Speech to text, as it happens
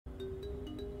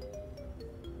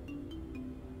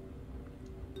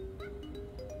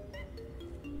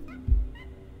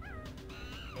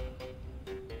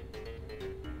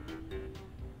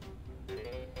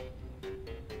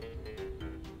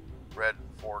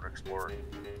explore.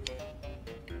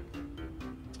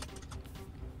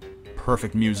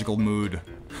 Perfect musical mood.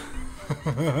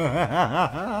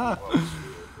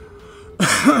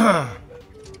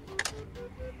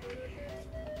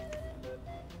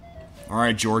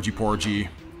 Alright, Georgie Porgy.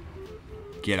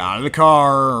 Get out of the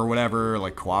car, or whatever,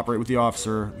 like, cooperate with the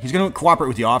officer. He's gonna cooperate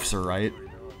with the officer, right?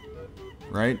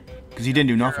 Right? Because he didn't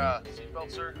do nothing.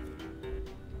 Seatbelt, sir?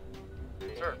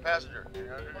 Sir, passenger,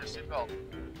 you're under your seatbelt.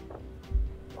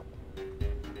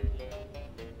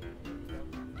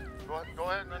 Go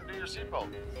ahead and undo your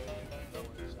seatbelt.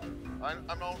 I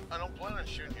don't plan on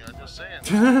shooting you, I'm just saying.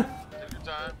 Take your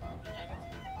time.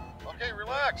 Okay,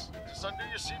 relax. Just undo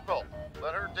your seatbelt.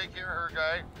 Let her take care of her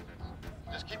guy.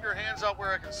 Just keep your hands out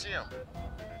where I can see him.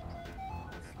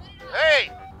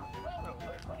 Hey!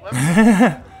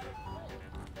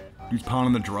 He's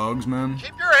pounding the drugs, man.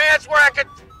 Keep your hands where I can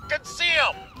see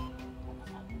him.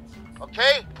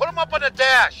 Okay? Put him up on the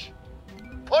dash.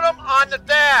 Put him on the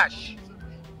dash.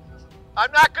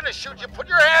 I'm not gonna shoot you. Put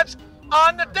your hands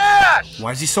on the dash.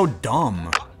 Why is he so dumb?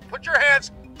 Put your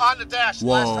hands on the dash.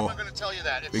 Whoa. Last time I'm gonna tell you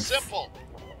that. It's simple.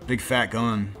 Big fat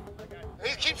gun.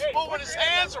 He keeps moving his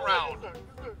hands around.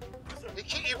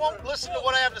 He won't listen to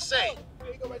what I have to say.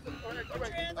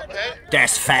 Okay?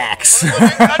 That's facts. On your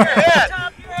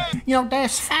head. You know,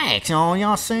 that's facts. You know,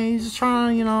 y'all say he's just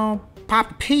trying to, you know,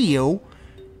 pop a pill,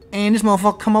 and this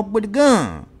motherfucker come up with a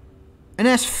gun. And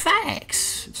that's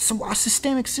facts. It's a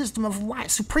systemic system of white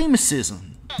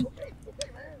supremacism.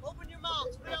 Open your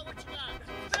mouth. Spit out what you got.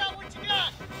 Spit out what you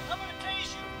got. I'm gonna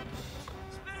tase you.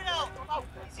 Spit it out.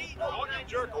 Don't you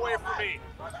jerk away from me.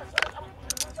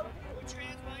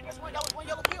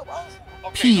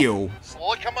 Okay, Peel.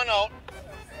 slowly coming out.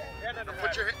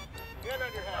 Put your hand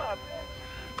on your head.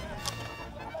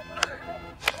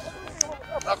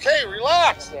 Okay,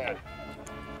 relax then.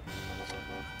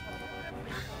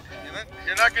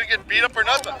 You're not going to get beat up or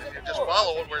nothing. You just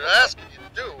follow what we're asking you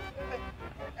to do.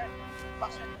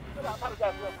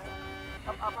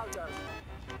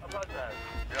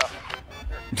 Yeah.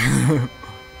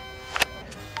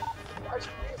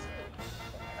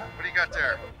 What do you got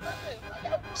there?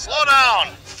 Slow down.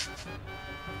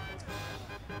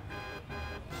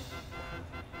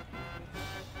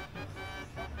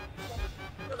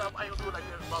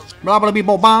 Blah blah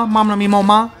blah blah, mama me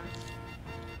mama.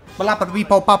 Blah blah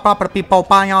blah blah blah blah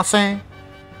blah, y'all saying?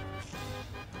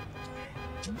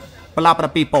 Blah blah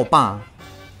blah blah.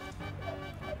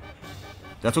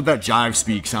 That's what that jive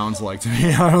speak sounds like to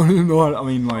me. I don't even know what I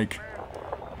mean, like.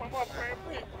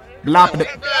 Blah blah.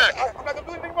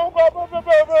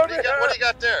 What do you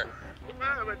got there?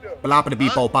 Blah blah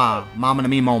blah blah, mama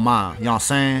me mama. Y'all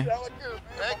saying?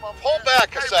 Hey, pull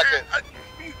back a second.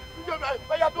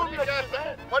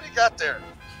 What do you got there?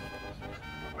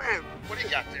 Man, what do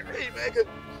you got there? Hey, man,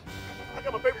 I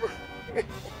got my paper.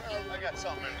 I got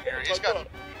something in here. He's got. Hang on.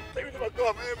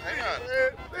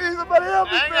 Please, somebody help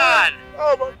me, man. Hang on.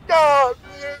 Oh my God,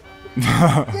 man.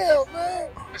 Damn, man.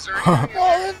 Is there anything?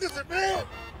 Oh, this is man.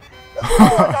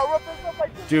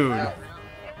 Dude.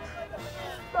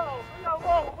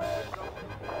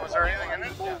 Was there anything in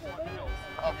it?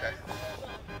 Okay.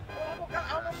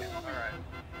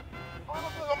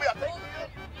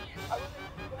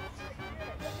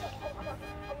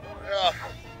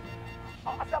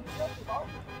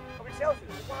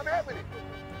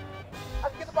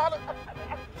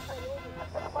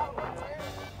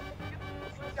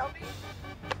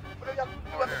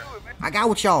 I got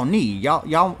what y'all need.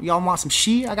 Y'all want some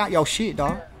shit? I got y'all shit,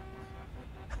 dog.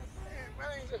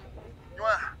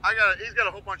 He's got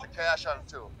a whole bunch of cash on him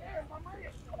too.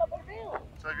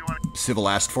 So if you want to Civil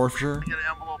asset forfeiture. get an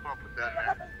envelope, I'll put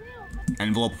that in.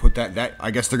 Envelope, put that.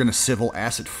 I guess they're gonna civil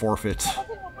asset forfeit.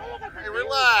 Hey,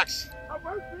 relax.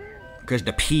 Because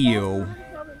the PO.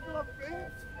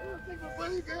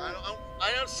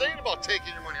 I'm not saying about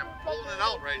taking your money. I'm pulling it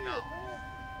out right now.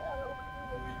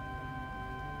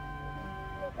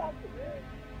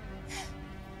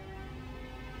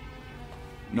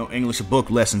 No English book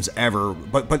lessons ever.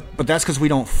 But that's because we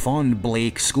don't fund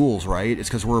Blake schools, right? It's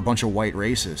because we're a bunch of white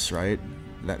racists, right?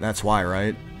 That's why,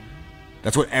 right?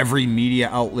 That's what every media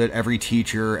outlet, every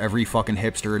teacher, every fucking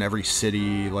hipster in every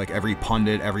city, like every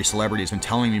pundit, every celebrity has been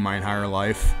telling me my entire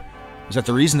life. Is that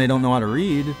the reason they don't know how to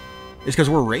read is because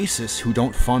we're racists who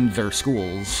don't fund their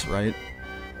schools, right?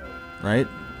 Right?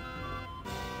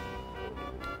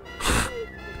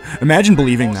 Imagine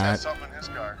believing that. Something in his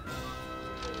car.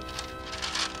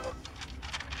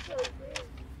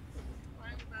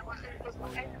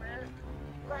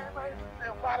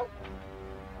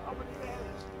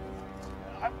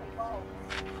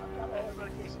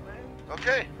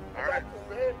 Okay, all right.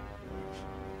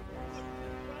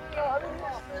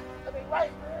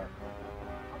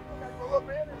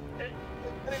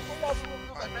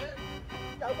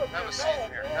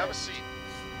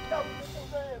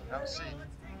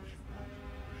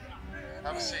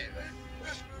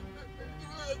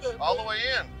 All the way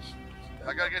in.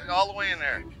 I gotta get all the way in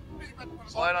there.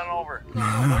 Slide on over.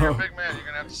 You're a big man. You're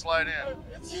gonna have to slide in.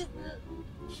 You're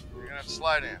gonna have to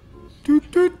slide in. You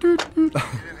didn't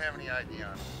have any ID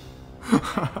on.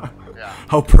 Yeah.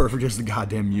 How perfect is the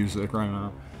goddamn music right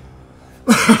now?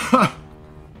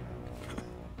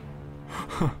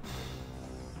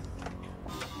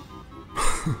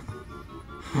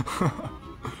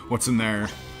 What's in there?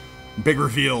 Big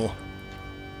reveal.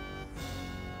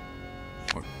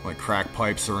 Like crack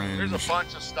pipe syringe. There's a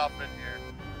bunch of stuff in here.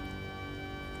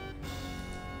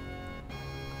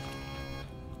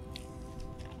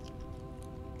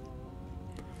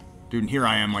 Dude, and here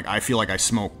I am, like, I feel like I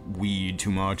smoke weed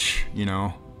too much, you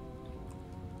know?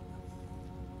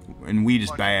 And weed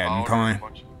is bad. I Kind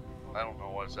don't know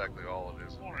what exactly all it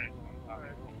is.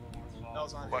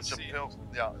 A bunch of pills.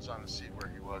 Yeah, it's on the seat where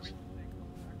he was.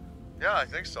 Yeah, I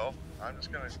think so. I'm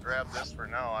just gonna grab this for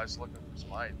now. I was looking for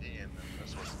some ID, and then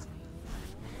this was.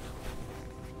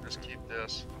 Just keep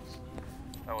this.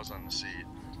 That was on the seat.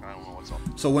 I don't know what's up.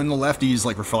 So when the lefties,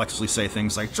 like, reflexively say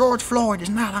things like, George Floyd is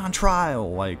not on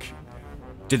trial, like,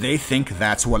 do they think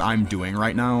that's what I'm doing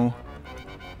right now?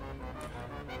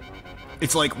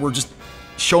 It's like we're just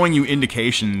showing you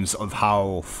indications of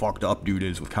how fucked up dude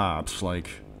is with cops, like,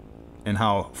 and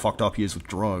how fucked up he is with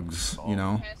drugs, you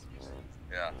know?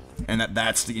 Yeah. And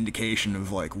that's the indication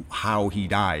of, like, how he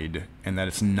died, and that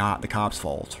it's not the cops'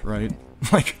 fault, right?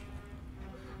 Like,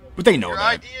 but they know Your that.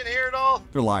 ID in here at all?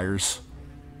 They're liars.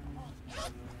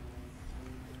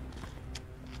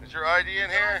 Is your ID in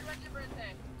here?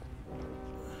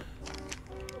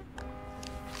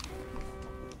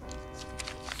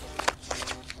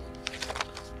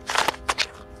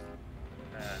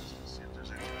 Let's see if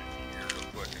there's any ID here real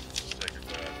quick and just take it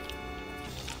back.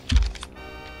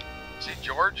 See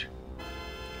George?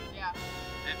 Yeah.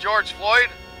 Hey, George Floyd?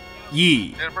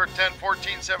 Yee. Date of birth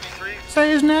 10/14/73?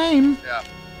 Say his name. Yeah.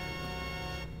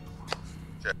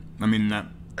 I mean, that,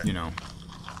 you know,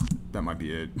 that might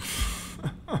be it.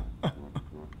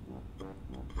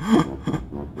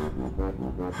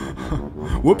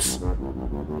 Whoops.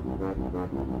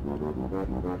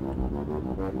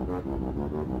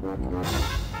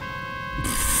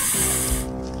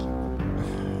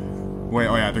 Wait,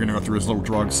 oh yeah, they're gonna go through his little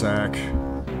drug sack. Keep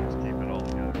it all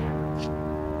together.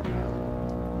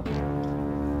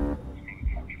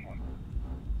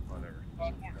 Whatever.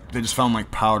 They just found, like,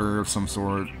 powder of some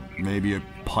sort. Maybe a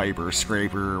pipe or a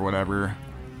scraper or whatever.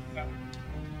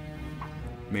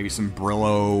 Maybe some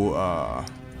Brillo,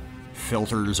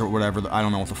 filters or whatever. I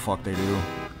don't know what the fuck they do.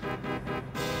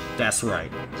 That's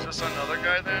right. Is this another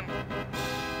guy then?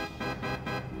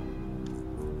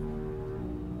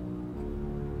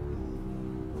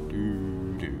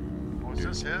 Was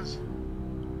this his?